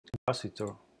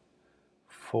capacitor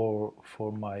for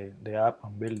the app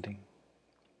I'm building,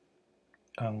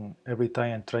 and every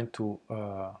time I'm trying to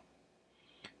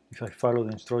if I follow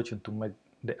the instruction to make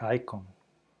the icon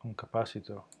on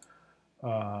capacitor,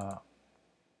 I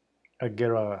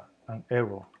get an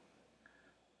error.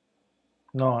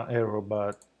 Not an error,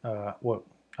 but well,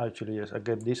 actually yes, I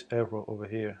get this error over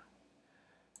here.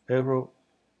 Error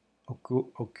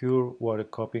occur while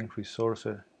copying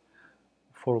resources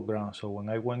foreground. So when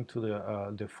I went to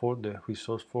the folder,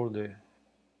 resource folder,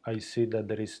 I see that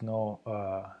there is no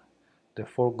the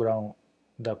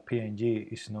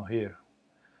foreground.png is not here.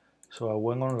 So I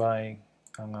went online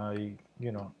and I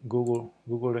Google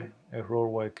error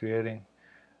while creating,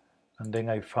 and then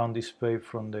I found this page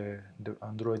from the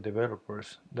Android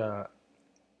developers that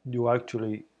you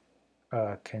actually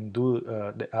can do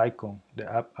the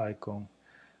app icon,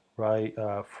 right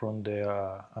from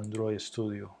the Android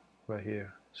Studio right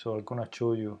here. So I'm gonna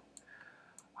show you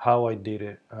how I did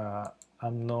it.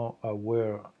 I'm not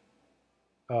aware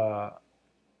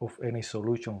of any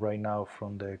solution right now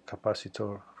from the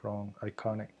capacitor from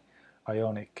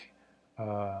Ionic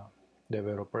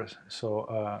developers.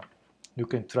 So you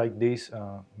can try this.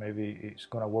 Maybe it's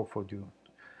gonna work for you.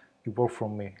 It worked for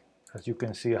me. As you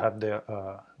can see, I have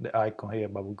the icon here,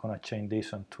 but we're gonna change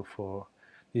this one to for.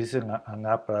 This is an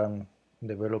app I'm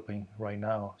developing right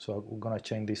now, so we're gonna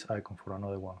change this icon for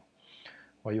another one.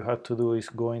 What you have to do is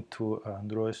go into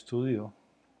Android Studio.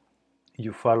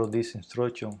 You follow this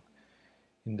instruction.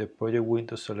 In the project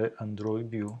window, select Android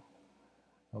view.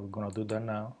 We're gonna do that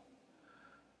now.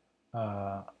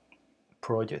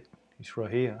 Project is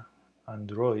right here,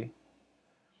 Android.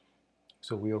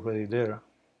 So we're already there.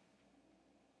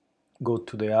 Go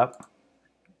to the app.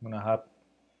 I'm gonna have a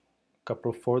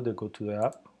couple of folders. Go to the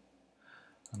app,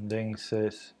 and then it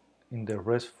says in the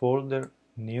res folder,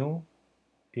 new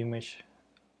image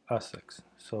assets.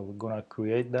 So we're gonna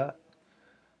create that.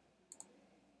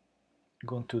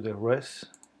 Go to the res.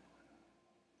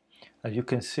 As you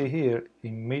can see here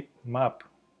in map,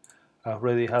 I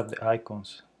already have the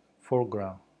icons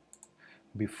foreground.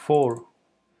 Before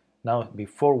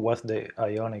was the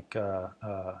Ionic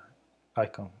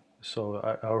icon, so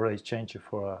I already changed it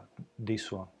for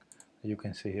this one. You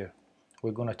can see here.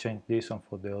 We're gonna change this one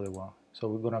for the other one. So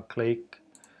we're gonna click,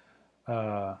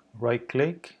 right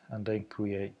click, and then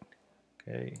create.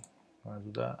 Okay, I'm gonna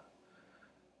do that.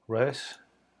 Res,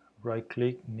 right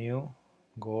click, new,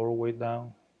 go all the way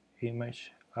down,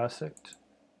 image asset.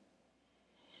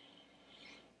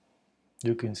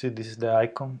 You can see this is the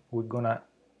icon. We're gonna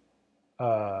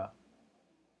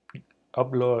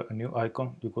upload a new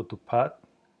icon. You go to Path,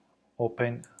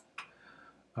 open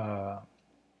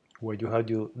where you have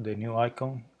the new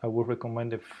icon. I would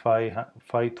recommend the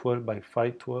 512 by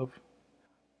 512.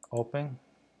 Open.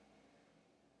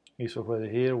 It's already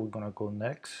here. We're gonna go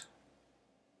next.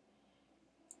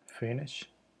 Finish.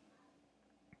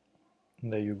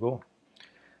 And there you go.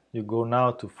 You go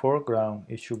now to foreground.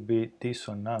 It should be this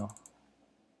one now.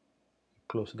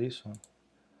 Close this one.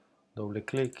 Double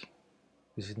click.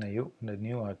 This is the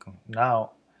new icon.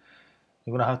 Now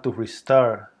you're gonna have to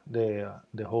restart the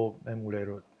whole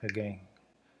emulator again.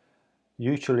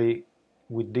 Usually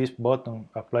with this button,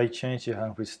 apply changes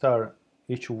and restart,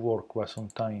 it should work, but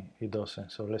sometimes it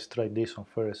doesn't. So let's try this one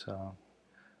first.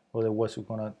 Otherwise we're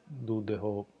gonna do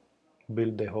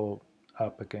build the whole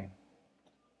app again.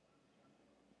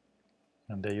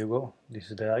 And there you go.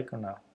 This is the icon now.